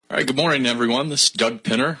All right, good morning, everyone. This is Doug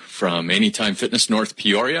Pinner from Anytime Fitness North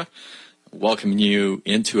Peoria, welcoming you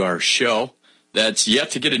into our show that's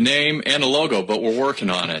yet to get a name and a logo, but we're working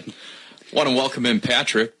on it. Want to welcome in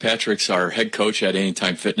Patrick. Patrick's our head coach at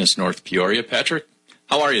Anytime Fitness North Peoria. Patrick,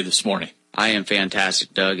 how are you this morning? I am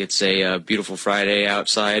fantastic, Doug. It's a beautiful Friday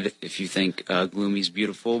outside, if you think gloomy's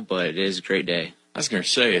beautiful, but it is a great day. I was going to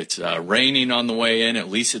say, it's raining on the way in. At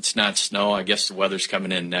least it's not snow. I guess the weather's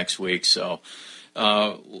coming in next week, so...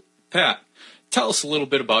 Pat, tell us a little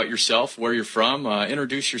bit about yourself, where you're from.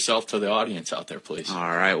 Introduce yourself to the audience out there, please. All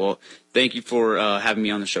right. Well, thank you for having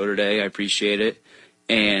me on the show today. I appreciate it.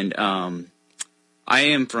 And I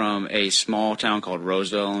am from a small town called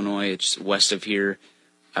Roseville, Illinois. It's west of here.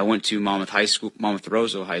 I went to Monmouth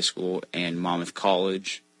Roseville High School and Monmouth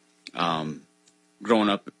College. Growing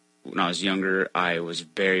up, when I was younger, I was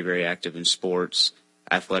very, very active in sports,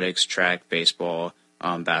 athletics, track, baseball,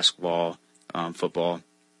 basketball, football.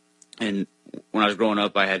 And when I was growing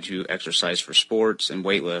up, I had to exercise for sports and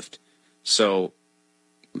weightlift. So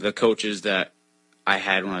the coaches that I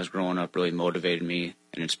had when I was growing up really motivated me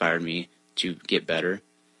and inspired me to get better.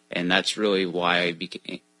 And that's really why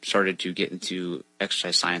I started to get into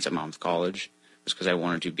exercise science at Monmouth College, was because I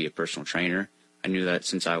wanted to be a personal trainer. I knew that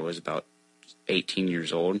since I was about 18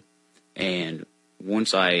 years old. And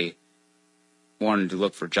once I wanted to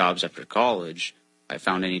look for jobs after college, I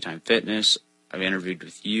found Anytime Fitness. I've interviewed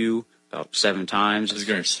with you about 7 times.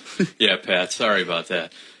 Yeah, Pat, sorry about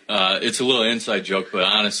that. It's a little inside joke, but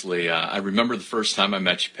honestly, I remember the first time I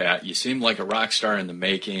met you, Pat. You seemed like a rock star in the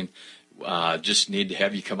making. Just need to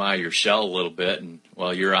have you come out of your shell a little bit, and,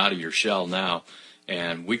 well, you're out of your shell now.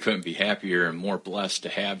 And we couldn't be happier and more blessed to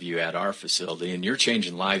have you at our facility, and you're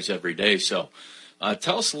changing lives every day. So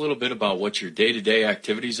tell us a little bit about what your day-to-day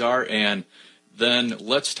activities are, and then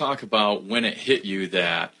let's talk about when it hit you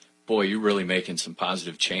that, boy, you're really making some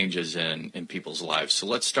positive changes in people's lives. So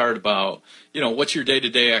let's start about, what's your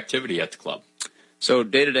day-to-day activity at the club? So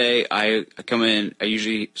day-to-day, I come in, I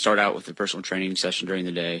usually start out with a personal training session during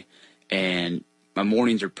the day, and my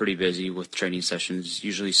mornings are pretty busy with training sessions,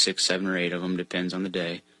 usually 6, 7, or 8 of them, depends on the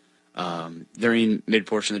day. During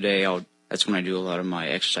mid-portion of the day, that's when I do a lot of my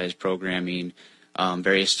exercise programming,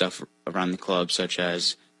 various stuff around the club, such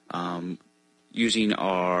as using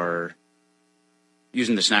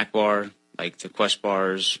the snack bar, like the Quest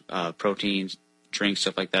bars, proteins, drinks,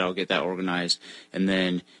 stuff like that. I'll get that organized. And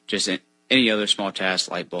then just any other small tasks,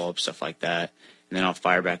 light bulbs, stuff like that. And then I'll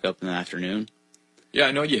fire back up in the afternoon. Yeah,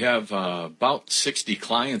 I know you have about 60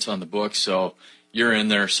 clients on the book, so you're in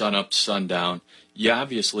there sun up, sundown. You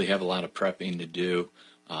obviously have a lot of prepping to do,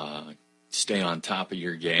 stay on top of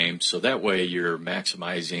your game. So that way you're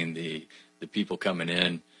maximizing the people coming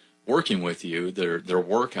in, working with you, their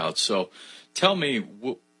workouts. So tell me,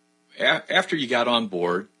 after you got on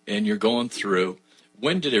board and you're going through,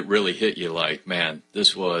 when did it really hit you like, man,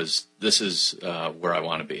 this is where I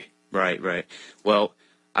want to be? Right. Well,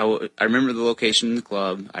 I remember the location in the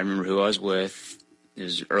club. I remember who I was with. It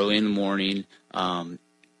was early in the morning.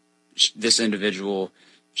 This individual,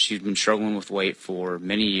 she'd been struggling with weight for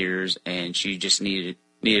many years, and she just needed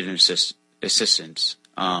an assistance.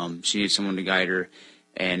 She needed someone to guide her.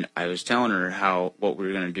 And I was telling her what we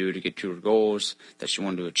were going to do to get to her goals that she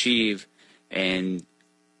wanted to achieve. And,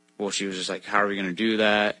 well, she was just like, how are we going to do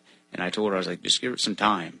that? And I told her, I was like, just give it some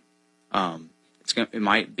time. It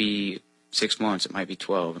might be 6 months, it might be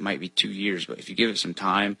 12, it might be 2 years. But if you give it some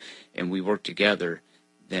time and we work together,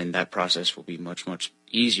 then that process will be much, much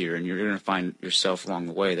easier. And you're going to find yourself along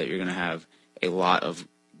the way that you're going to have a lot of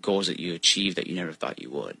goals that you achieve that you never thought you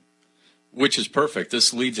would. Which is perfect.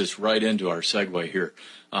 This leads us right into our segue here.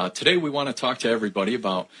 Today we want to talk to everybody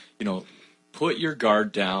about, put your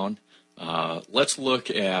guard down. Let's look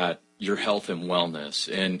at your health and wellness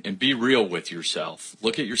and be real with yourself.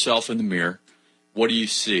 Look at yourself in the mirror. What do you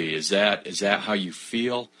see? Is that how you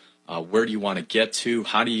feel? Where do you want to get to?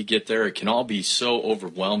 How do you get there? It can all be so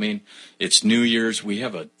overwhelming. It's New Year's. We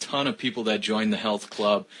have a ton of people that join the health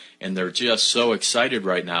club, and they're just so excited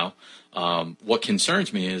right now. What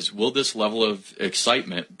concerns me is, will this level of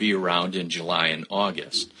excitement be around in July and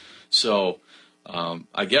August? So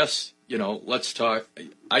I guess, let's talk.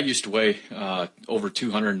 I used to weigh over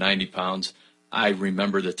 290 pounds. I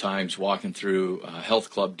remember the times walking through health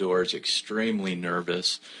club doors, extremely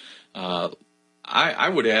nervous. I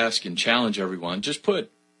would ask and challenge everyone, just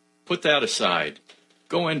put that aside.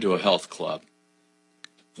 Go into a health club.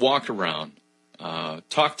 Walk around.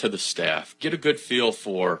 Talk to the staff. Get a good feel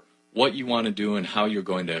for what you want to do and how you're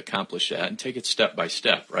going to accomplish that, and take it step by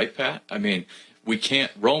step, right, Pat? I mean,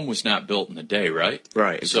 Rome was not built in a day, right?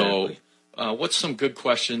 Right, exactly. So what's some good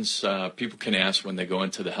questions people can ask when they go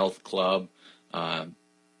into the health club,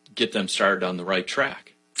 get them started on the right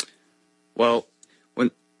track? Well,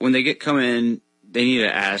 when they come in, they need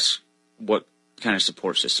to ask what kind of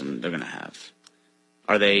support system they're going to have.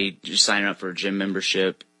 Are they just signing up for a gym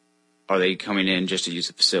membership? Are they coming in just to use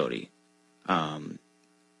the facility?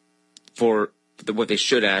 What they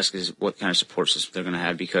should ask is what kind of support system they're going to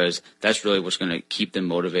have, because that's really what's going to keep them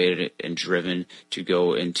motivated and driven to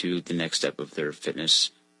go into the next step of their fitness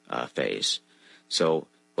phase. So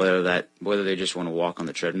whether they just want to walk on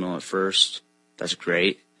the treadmill at first, that's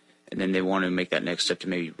great, and then they want to make that next step to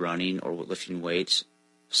maybe running or lifting weights,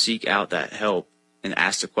 seek out that help and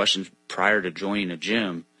ask the questions prior to joining a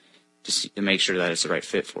gym to make sure that it's the right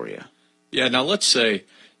fit for you. Yeah, now let's say,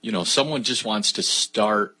 someone just wants to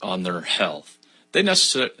start on their health. They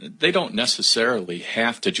don't necessarily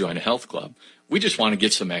have to join a health club. We just want to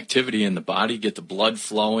get some activity in the body, get the blood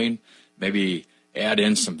flowing, maybe add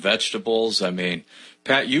in some vegetables. I mean,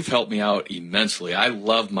 Pat, you've helped me out immensely. I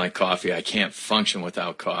love my coffee. I can't function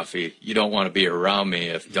without coffee. You don't want to be around me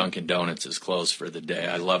if Dunkin' Donuts is closed for the day.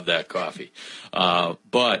 I love that coffee.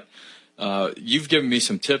 But you've given me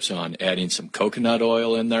some tips on adding some coconut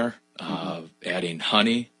oil in there, adding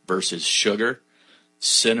honey versus sugar,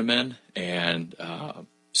 cinnamon, and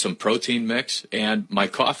some protein mix. And my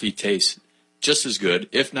coffee tastes just as good,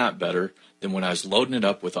 if not better, than when I was loading it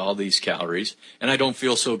up with all these calories. And I don't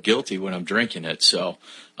feel so guilty when I'm drinking it. So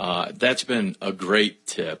that's been a great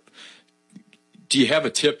tip. Do you have a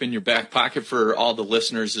tip in your back pocket for all the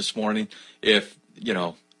listeners this morning? If,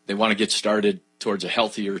 they want to get started towards a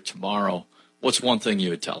healthier tomorrow, what's one thing you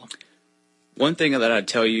would tell them? One thing that I'd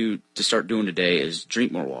tell you to start doing today is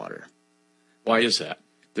drink more water. Why is that?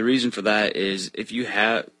 The reason for that is if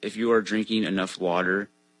you are drinking enough water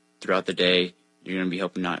throughout the day, you're going to be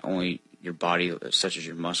helping not only your body, such as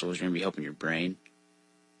your muscles, you're going to be helping your brain.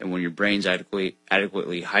 And when your brain's adequately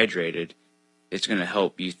hydrated, it's going to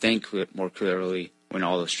help you think more clearly when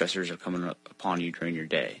all the stressors are coming up upon you during your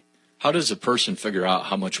day. How does a person figure out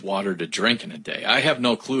how much water to drink in a day? I have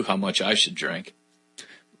no clue how much I should drink.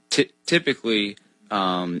 Typically,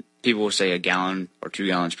 people will say a gallon or 2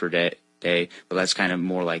 gallons per day, but that's kind of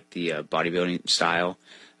more like the bodybuilding style.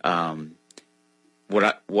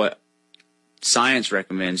 What science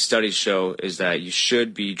recommends, studies show, is that you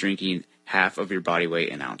should be drinking half of your body weight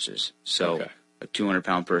in ounces. So a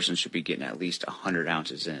 200-pound person should be getting at least 100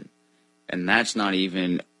 ounces in. And that's not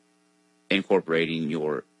even incorporating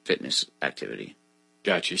your fitness activity.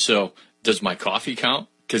 Got you. So does my coffee count?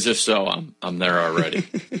 Because if so, I'm there already.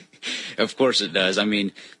 Of course it does. I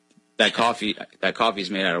mean, that coffee is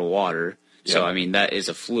made out of water. Yeah. So, I mean, that is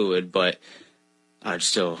a fluid, but I'd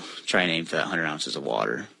still try and aim for that 100 ounces of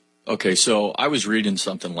water. Okay, so I was reading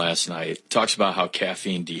something last night. It talks about how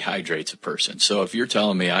caffeine dehydrates a person. So if you're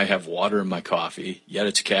telling me I have water in my coffee, yet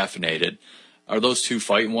it's caffeinated, are those two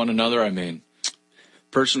fighting one another? I mean,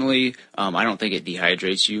 personally, I don't think it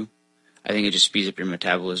dehydrates you. I think it just speeds up your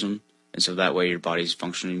metabolism. And so that way your body's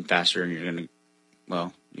functioning faster and you're going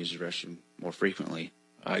to, use the restroom more frequently.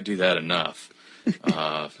 I do that enough.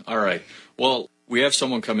 All right. Well, we have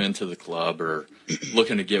someone come into the club or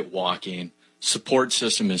looking to get walking. Support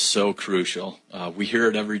system is so crucial. We hear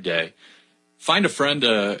it every day. Find a friend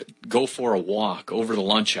to go for a walk over the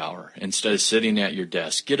lunch hour instead of sitting at your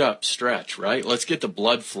desk. Get up, stretch, right? Let's get the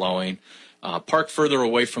blood flowing. Park further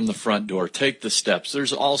away from the front door. Take the steps.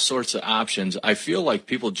 There's all sorts of options. I feel like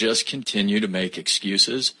people just continue to make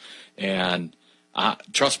excuses, and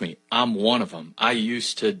trust me, I'm one of them. I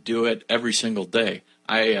used to do it every single day.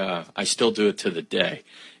 I still do it to the day,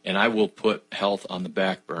 and I will put health on the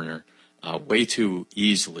back burner way too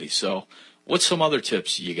easily. So what's some other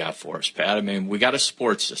tips you got for us, Pat? I mean, we got a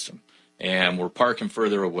support system, and we're parking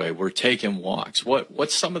further away. We're taking walks.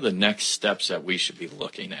 What's some of the next steps that we should be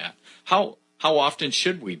looking at? How often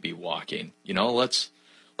should we be walking? Let's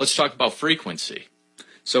talk about frequency.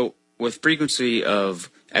 So with frequency of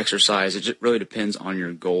exercise, it just really depends on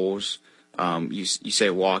your goals. You say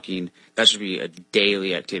walking, that should be a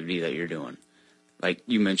daily activity that you're doing. Like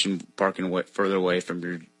you mentioned, parking further away from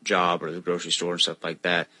your job or the grocery store and stuff like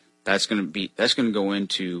that. That's going to go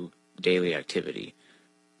into daily activity.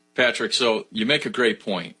 Patrick, so you make a great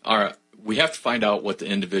point. We have to find out what the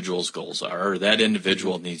individual's goals are, or that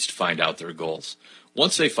individual needs to find out their goals.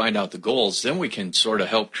 Once they find out the goals, then we can sort of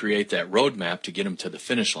help create that roadmap to get them to the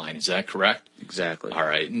finish line. Is that correct? Exactly. All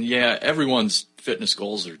right. And yeah, everyone's fitness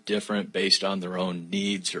goals are different based on their own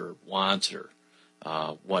needs or wants or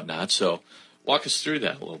whatnot. So walk us through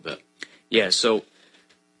that a little bit. Yeah, so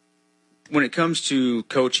when it comes to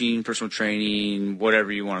coaching, personal training,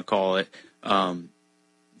 whatever you want to call it,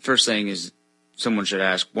 first thing is someone should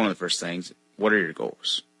ask, one of the first things, what are your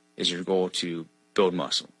goals? Is your goal to build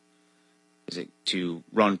muscle? Is it to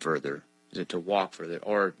run further? Is it to walk further?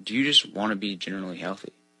 Or do you just want to be generally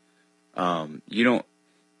healthy?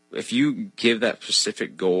 If you give that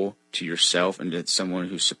specific goal to yourself and to someone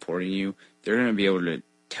who's supporting you, they're going to be able to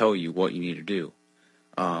tell you what you need to do.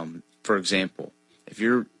 For example, if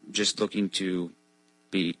you're just looking to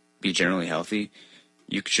be generally healthy,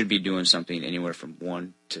 you should be doing something anywhere from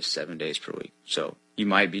 1 to 7 days per week. So you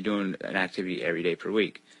might be doing an activity every day per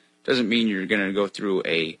week. Doesn't mean you're going to go through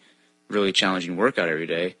a really challenging workout every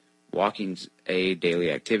day. Walking's a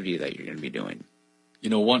daily activity that you're going to be doing.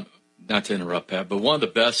 Not to interrupt, Pat, but one of the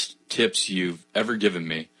best tips you've ever given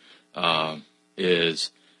me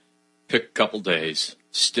is pick a couple days,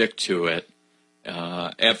 stick to it.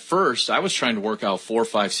 At first, I was trying to work out 4,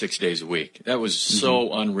 5, 6 days a week. That was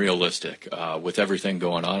so unrealistic with everything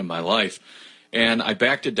going on in my life. And I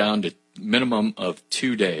backed it down to minimum of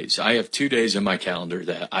 2 days. I have 2 days in my calendar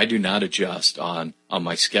that I do not adjust on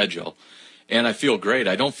my schedule. And I feel great.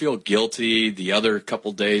 I don't feel guilty the other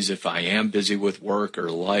couple days if I am busy with work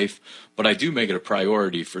or life, but I do make it a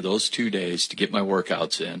priority for those 2 days to get my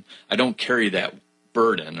workouts in. I don't carry that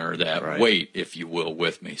burden or that weight, if you will,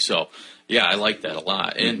 with me. So, yeah, I like that a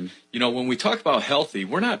lot. And, when we talk about healthy,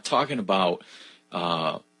 we're not talking about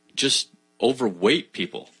just overweight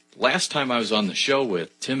people. Last time I was on the show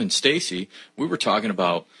with Tim and Stacy, we were talking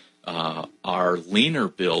about our leaner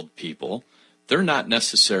build people. They're not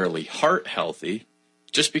necessarily heart healthy.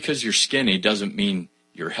 Just because you're skinny doesn't mean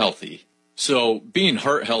you're healthy. So being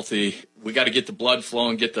heart healthy, we got to get the blood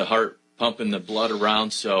flowing, get the heart pumping the blood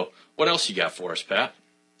around. So what else you got for us, Pat?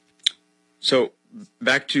 So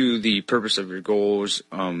back to the purpose of your goals,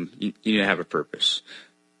 you need to have a purpose.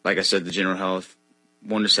 Like I said, the general health,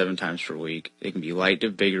 1 to 7 times per week. It can be light to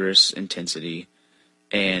vigorous intensity.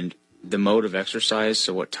 And the mode of exercise,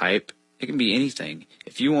 so what type, it can be anything.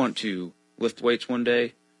 If you want to lift weights one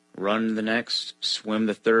day, run the next, swim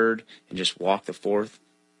the third, and just walk the fourth,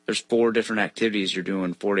 there's 4 different activities you're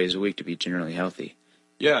doing 4 days a week to be generally healthy.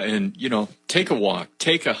 Yeah, and, take a walk,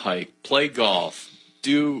 take a hike, play golf,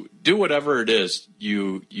 do whatever it is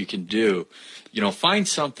you can do. Find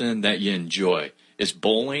something that you enjoy. Is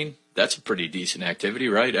bowling, that's a pretty decent activity,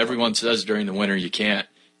 right? Everyone says during the winter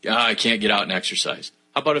I can't get out and exercise.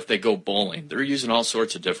 How about if they go bowling? They're using all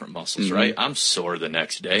sorts of different muscles, right? I'm sore the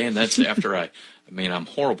next day, and that's after I'm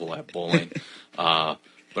horrible at bowling. But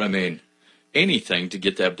anything to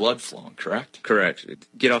get that blood flowing, correct? Correct.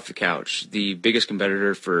 Get off the couch. The biggest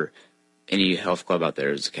competitor for any health club out there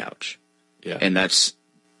is the couch. Yeah. And that's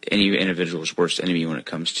any individual's worst enemy when it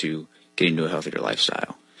comes to getting to a healthier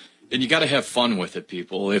lifestyle. And you got to have fun with it,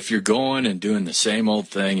 people. If you're going and doing the same old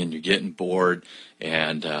thing and you're getting bored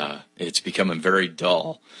and it's becoming very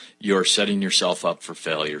dull, you're setting yourself up for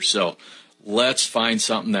failure. So let's find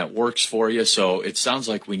something that works for you. So it sounds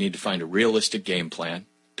like we need to find a realistic game plan.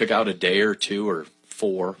 Pick out a day or 2 or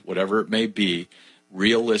 4, whatever it may be,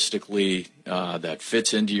 realistically that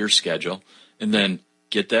fits into your schedule. And then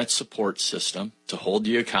get that support system to hold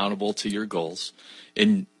you accountable to your goals.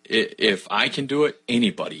 And if I can do it,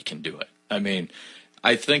 anybody can do it.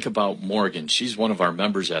 I think about Morgan. She's one of our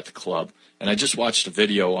members at the club, and I just watched a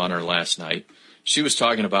video on her last night. She was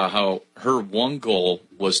talking about how her one goal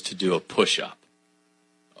was to do a push-up.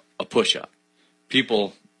 A push-up.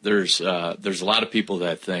 People, there's a lot of people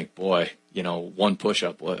that think, boy, one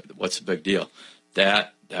push-up, what's the big deal?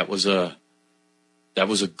 That was a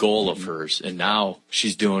goal of hers, and now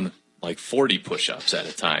she's doing like 40 push-ups at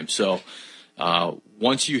a time. So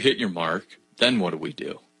once you hit your mark, then what do we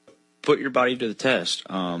do? Put your body to the test.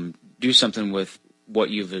 Do something with what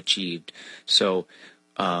you've achieved. So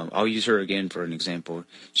I'll use her again for an example.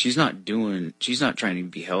 She's not trying to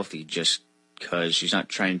be healthy just because. She's not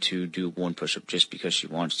trying to do one push-up just because she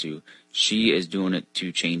wants to. She is doing it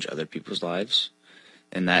to change other people's lives.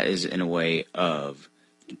 And that is in a way of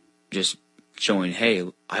just showing,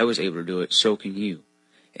 hey, I was able to do it, so can you.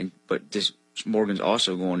 But Morgan's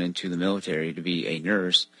also going into the military to be a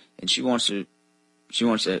nurse, and she wants to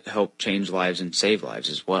help change lives and save lives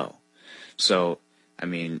as well. So,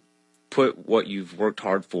 put what you've worked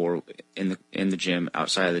hard for in the gym,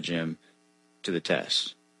 outside of the gym, to the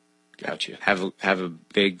test. Gotcha. Have a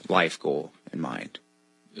big life goal in mind.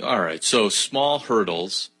 All right. So small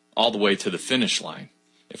hurdles all the way to the finish line,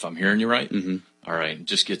 if I'm hearing you right. Mm-hmm. All right.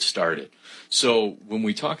 Just get started. So when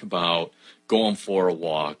we talk about going for a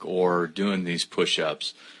walk or doing these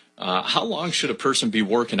push-ups, how long should a person be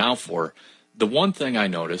working out for? The one thing I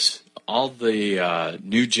notice, all the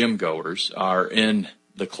new gym goers are in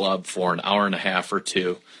the club for an hour and a half or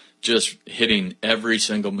 2. just hitting every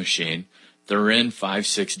single machine. They're in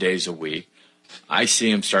 5-6 days a week. I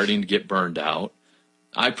see them starting to get burned out.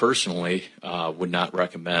 I personally would not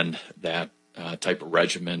recommend that type of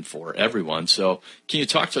regimen for everyone. So can you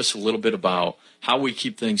talk to us a little bit about how we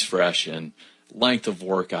keep things fresh and length of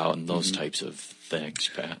workout and those types of things,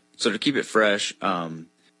 Pat? So to keep it fresh,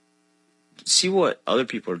 see what other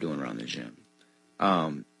people are doing around the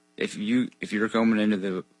gym. If you're coming into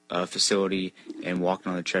the facility and walking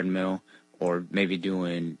on the treadmill, or maybe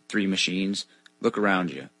doing 3 machines, look around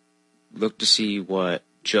you. Look to see what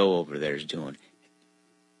Joe over there is doing.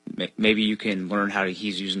 Maybe you can learn how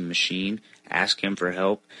he's using the machine, ask him for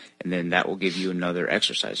help, and then that will give you another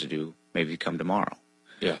exercise to do, maybe come tomorrow.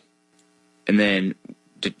 Yeah. And then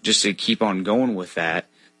just to keep on going with that,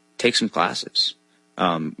 take some classes.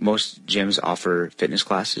 Most gyms offer fitness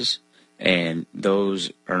classes, and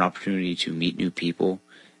those are an opportunity to meet new people,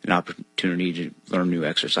 an opportunity to learn new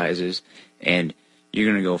exercises, and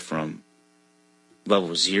you're going to go from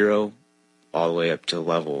level 0 all the way up to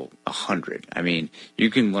level 100. I mean, you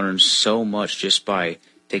can learn so much just by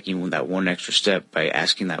taking that one extra step, by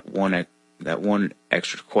asking that one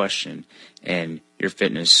extra question, and your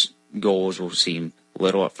fitness goals will seem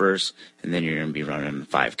little at first, and then you're going to be running a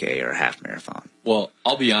 5K or a half marathon. Well,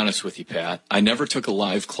 I'll be honest with you, Pat. I never took a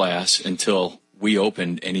live class until we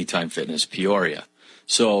opened Anytime Fitness Peoria.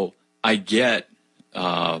 So I get,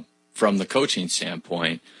 from the coaching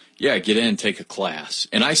standpoint, yeah, get in and take a class.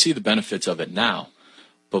 And I see the benefits of it now.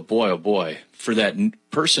 But boy, oh boy, for that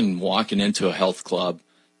person walking into a health club,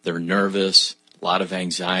 they're nervous, a lot of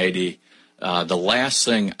anxiety. The last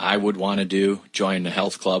thing I would want to do, join the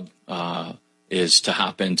health club, is to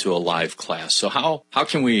hop into a live class. So how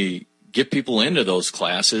can we get people into those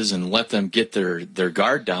classes and let them get their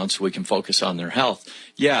guard down so we can focus on their health?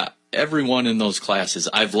 Yeah, everyone in those classes,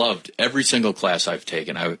 I've loved every single class I've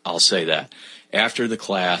taken. I'll say that. After the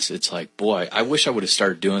class, it's like, boy, I wish I would have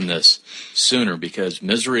started doing this sooner, because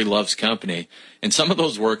misery loves company. And some of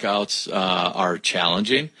those workouts are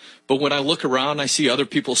challenging. But when I look around, I see other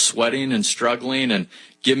people sweating and struggling and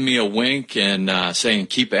giving me a wink and saying,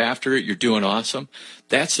 keep after it, you're doing awesome.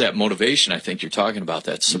 That's that motivation I think you're talking about,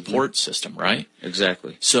 that support system, right?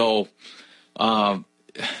 Exactly. So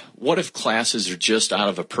what if classes are just out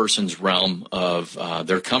of a person's realm of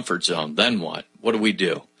their comfort zone? Then what? What do we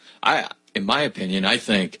do? In my opinion, I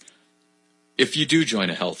think if you do join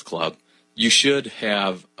a health club, you should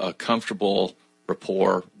have a comfortable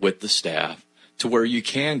rapport with the staff to where you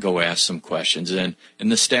can go ask some questions, and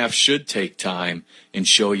the staff should take time and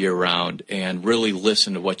show you around and really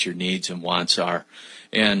listen to what your needs and wants are,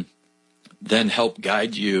 and then help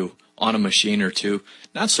guide you on a machine or two.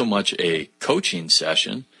 Not so much a coaching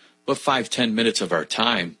session, but 5-10 minutes of our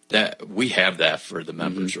time, that we have that for the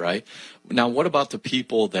members, right? Now, what about the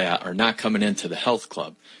people that are not coming into the health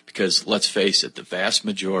club? Because let's face it, the vast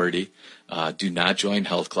majority do not join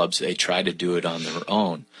health clubs. They try to do it on their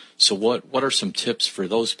own. So what are some tips for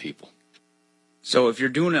those people? So if you're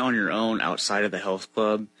doing it on your own outside of the health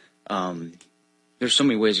club, there's so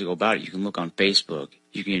many ways to go about it. You can look on Facebook.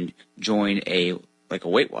 You can join a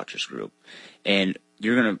Weight Watchers group, and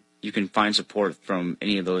you can find support from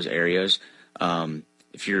any of those areas.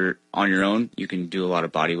 If you're on your own, you can do a lot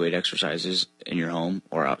of body weight exercises in your home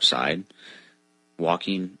or outside.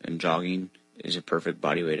 Walking and jogging is a perfect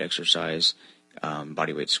body weight exercise.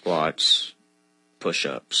 Body weight squats,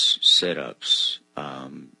 push-ups, sit-ups,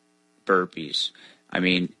 burpees. I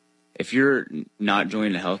mean, if you're not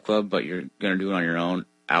joining a health club, but you're going to do it on your own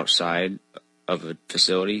outside of a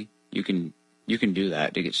facility, you can do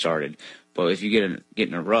that to get started. But if you get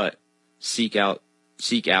in a rut, seek out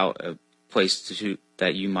a place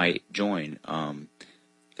that you might join.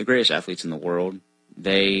 The greatest athletes in the world,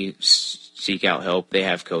 they seek out help. They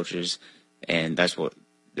have coaches, and that's what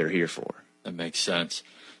they're here for. That makes sense.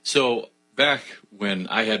 So back when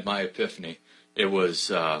I had my epiphany, it was,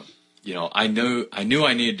 I knew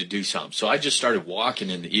I needed to do something. So I just started walking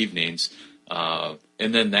in the evenings, and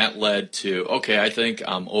then that led to, okay, I think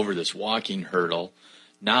I'm over this walking hurdle.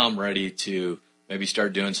 Now I'm ready to maybe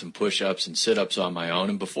start doing some push-ups and sit-ups on my own.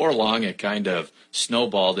 And before long, it kind of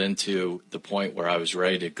snowballed into the point where I was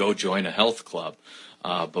ready to go join a health club.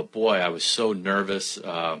 But boy, I was so nervous,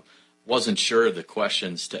 wasn't sure of the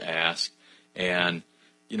questions to ask. And,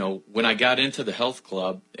 when I got into the health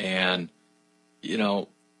club and,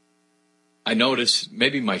 I noticed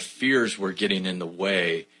maybe my fears were getting in the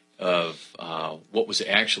way of what was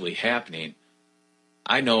actually happening.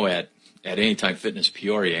 I know at Anytime Fitness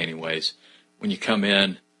Peoria anyways, when you come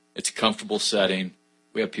in, it's a comfortable setting.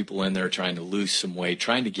 We have people in there trying to lose some weight,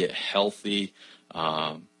 trying to get healthy,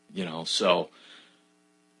 so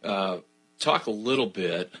talk a little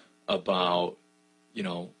bit about,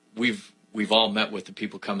 we've all met with the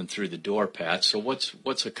people coming through the door, Pat. So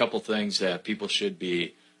what's a couple things that people should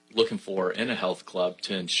be looking for in a health club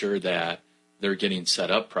to ensure that they're getting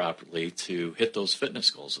set up properly to hit those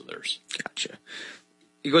fitness goals of theirs? Gotcha.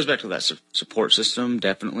 It goes back to that support system,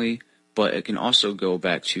 definitely, but it can also go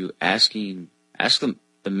back to ask the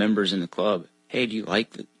members in the club, hey, do you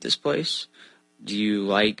like this place? Do you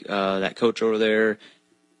like that coach over there?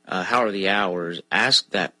 How are the hours? Ask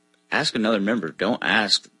another member. Don't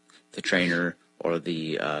ask the trainer or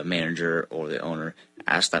the manager or the owner.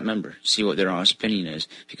 Ask that member. See what their honest opinion is.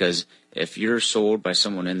 Because if you're sold by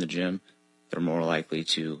someone in the gym, they're more likely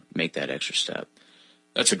to make that extra step.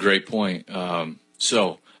 That's a great point.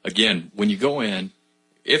 So, again, when you go in,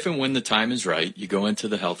 if and when the time is right, you go into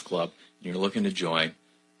the health club, and you're looking to join,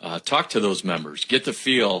 talk to those members. Get the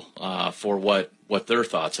feel for what their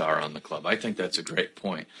thoughts are on the club. I think that's a great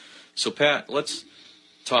point. So, Pat, let's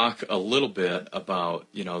talk a little bit about,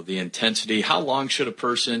 the intensity. How long should a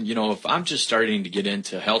person, if I'm just starting to get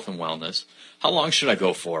into health and wellness, how long should I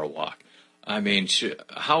go for a walk? I mean,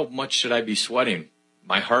 how much should I be sweating?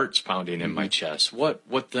 My heart's pounding in my chest.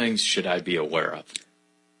 What things should I be aware of?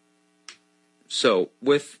 So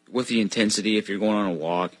with the intensity, if you're going on a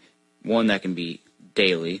walk, one that can be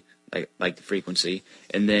daily, like the frequency,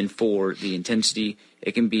 and then for the intensity,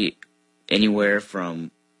 it can be anywhere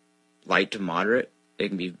from light to moderate. It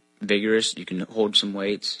can be vigorous. You can hold some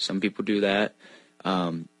weights. Some people do that,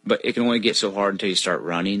 but it can only get so hard until you start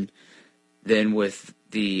running. Then with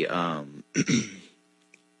the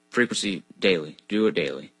frequency, daily. Do it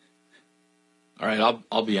daily. All right,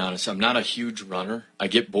 I'll be honest. I'm not a huge runner. I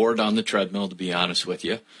get bored on the treadmill, to be honest with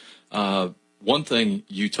you. One thing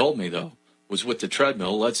you told me, though, was with the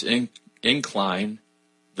treadmill, let's incline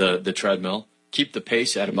the treadmill, keep the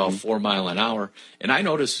pace at about 4 miles an hour. And I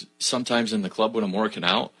notice sometimes in the club when I'm working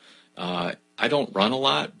out, I don't run a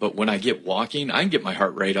lot, but when I get walking, I can get my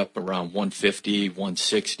heart rate up around 150,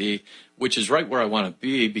 160, which is right where I want to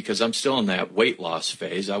be because I'm still in that weight loss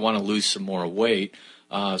phase. I want to lose some more weight.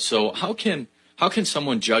 So how can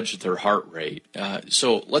someone judge their heart rate?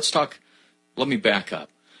 So let me back up.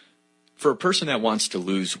 For a person that wants to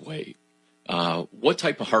lose weight, what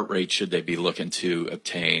type of heart rate should they be looking to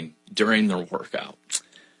obtain during their workout?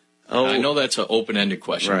 Oh, I know that's an open-ended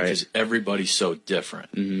question because everybody's so different.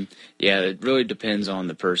 Mm-hmm. Yeah, it really depends on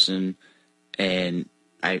the person, and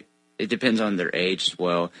it depends on their age as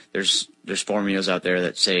well. There's formulas out there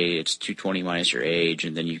that say it's 220 minus your age,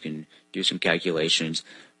 and then you can do some calculations.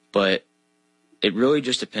 But it really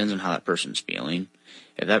just depends on how that person's feeling.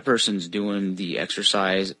 If that person's doing the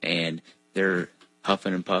exercise and they're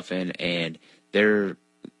huffing and puffing, and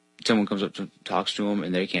someone comes up to talks to them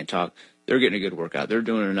and they can't talk, they're getting a good workout. They're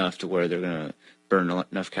doing enough to where they're going to burn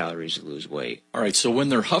enough calories to lose weight. All right, so when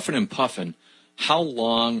they're huffing and puffing, how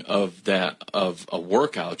long of a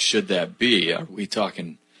workout should that be? Are we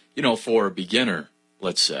talking, for a beginner,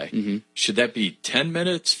 let's say? Should that be 10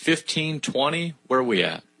 minutes, 15, 20? Where are we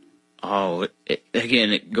at? Oh,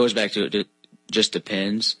 again, it goes back to it just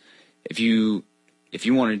depends. If you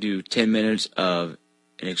want to do 10 minutes of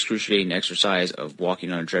an excruciating exercise of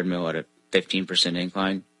walking on a treadmill at a 15%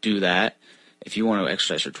 incline, do that. If you want to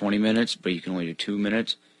exercise for 20 minutes, but you can only do 2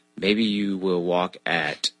 minutes, maybe you will walk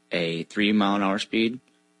at a 3 mile an hour speed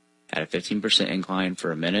at a 15% incline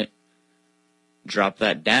for a minute, drop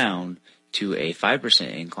that down to a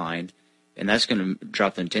 5% incline, and that's going to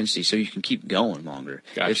drop the intensity so you can keep going longer.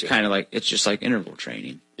 Gotcha. It's kind of it's just like interval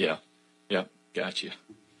training. Yeah. Gotcha.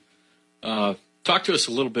 Talk to us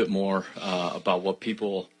a little bit more about what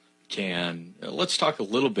people can. Let's talk a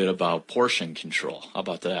little bit about portion control. How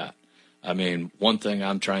about that? I mean, one thing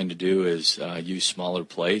I'm trying to do is use smaller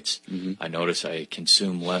plates. I notice I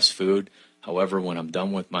consume less food. However, when I'm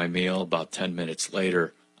done with my meal, about 10 minutes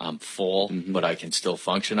later, I'm full, but I can still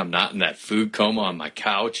function. I'm not in that food coma on my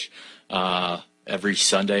couch every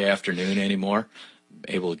Sunday afternoon anymore. I'm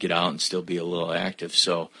able to get out and still be a little active.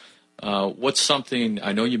 So what's something,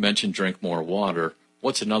 I know you mentioned drink more water.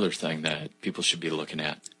 What's another thing that people should be looking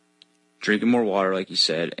at? Drinking more water, like you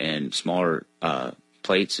said, and smaller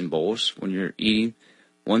plates and bowls when you're eating.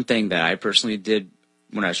 One thing that I personally did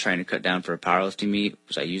when I was trying to cut down for a powerlifting meet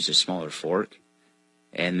was I used a smaller fork,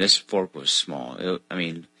 and this fork was small.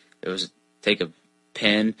 It was take a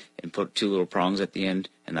pen and put 2 little prongs at the end,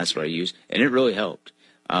 and that's what I used, and it really helped.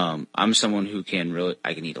 I'm someone who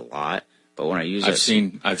I can eat a lot, but when I use I've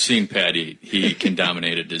seen Pat eat. He can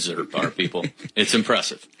dominate a dessert bar, people. It's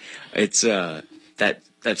impressive. It's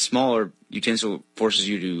that smaller utensil forces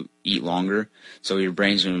you to eat longer, so your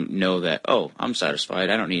brain's going to know that, oh, I'm satisfied,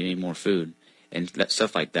 I don't need any more food. and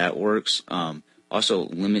stuff like that works. Also,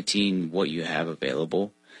 limiting what you have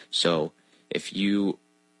available. So if you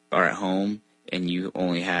are at home and you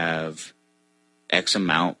only have X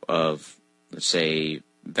amount of, let's say,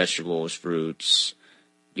 vegetables, fruits,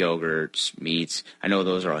 yogurts, meats, I know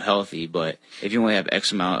those are all healthy, but if you only have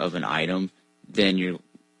X amount of an item, then you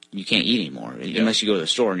can't eat anymore unless you go to the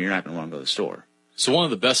store, and you're not going to want to go to the store. So one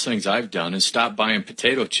of the best things I've done is stop buying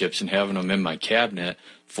potato chips and having them in my cabinet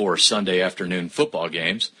for Sunday afternoon football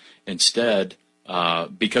games. Instead,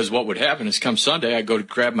 because what would happen is come Sunday, I go to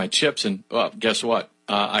grab my chips, and guess what?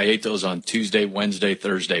 I ate those on Tuesday, Wednesday,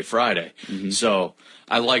 Thursday, Friday. Mm-hmm. So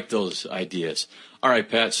I like those ideas. All right,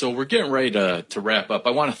 Pat, so we're getting ready to wrap up.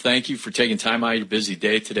 I want to thank you for taking time out of your busy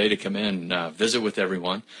day today to come in and visit with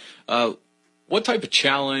everyone. What type of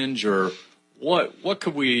challenge or what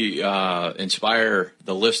could we inspire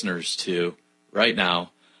the listeners to right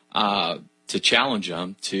now to challenge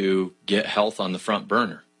them to get health on the front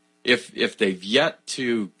burner? If they've yet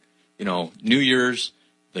to, New Year's,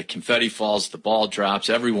 the confetti falls, the ball drops,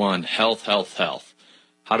 everyone, health.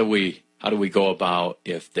 How do we go about,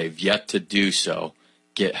 if they've yet to do so,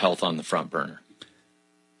 get health on the front burner?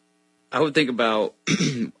 I would think about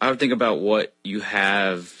what you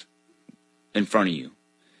have in front of you.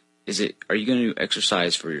 Are you going to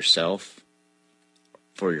exercise for yourself,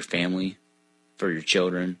 for your family, for your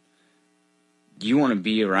children? Do you want to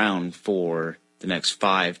be around for the next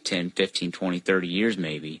 5, 10, 15, 20, 30 years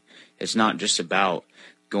maybe? It's not just about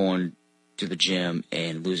going to the gym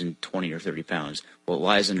and losing 20 or 30 pounds. What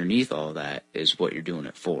lies underneath all of that is what you're doing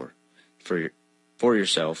it for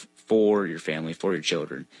yourself, for your family, for your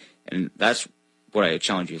children. And that's what I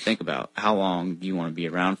challenge you to think about. How long do you want to be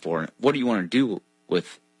around for? What do you want to do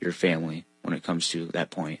with your family when it comes to that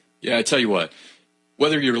point? Yeah, I tell you what,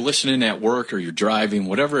 whether you're listening at work or you're driving,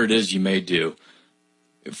 whatever it is you may do,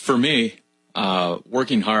 for me,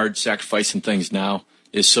 working hard, sacrificing things now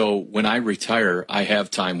is so when I retire, I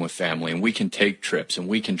have time with family and we can take trips and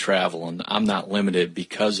we can travel, and I'm not limited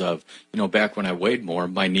because of, back when I weighed more,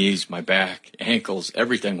 my knees, my back, ankles,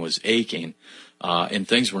 everything was aching, and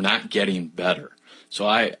things were not getting better. So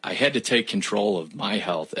I had to take control of my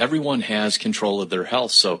health. Everyone has control of their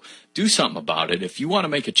health, so do something about it. If you want to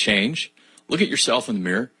make a change, look at yourself in the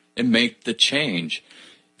mirror and make the change.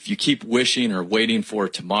 If you keep wishing or waiting for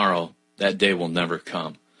tomorrow, that day will never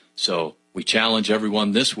come. So we challenge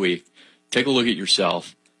everyone this week, take a look at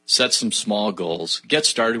yourself, set some small goals, get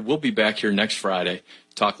started. We'll be back here next Friday,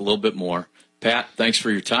 talk a little bit more. Pat, thanks for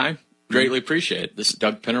your time. Greatly appreciate it. This is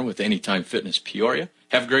Doug Pinner with Anytime Fitness Peoria.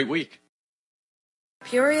 Have a great week.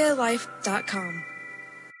 PeoriaLife.com